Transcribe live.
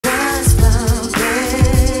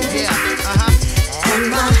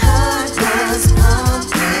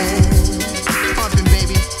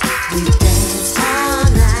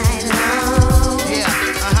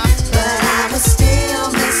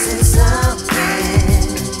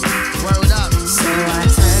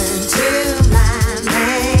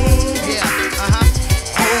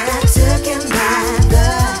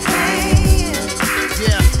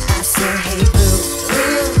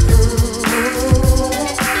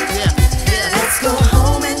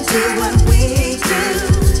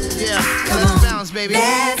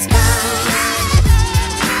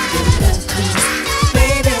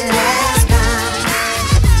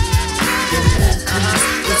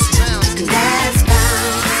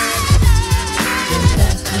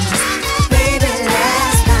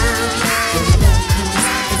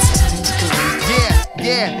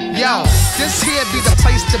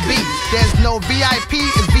the beat. There's no VIP,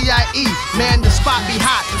 it's VIE. Man, the spot be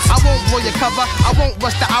hot. I won't blow your cover, I won't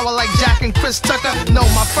rush the hour like Jack and Chris Tucker. No,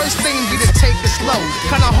 my first thing be to take it slow.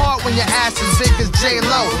 Kinda hard when your ass is big as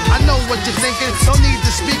J-Lo. I know what you're thinking, no need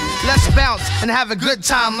to speak. Let's bounce and have a good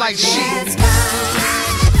time like she.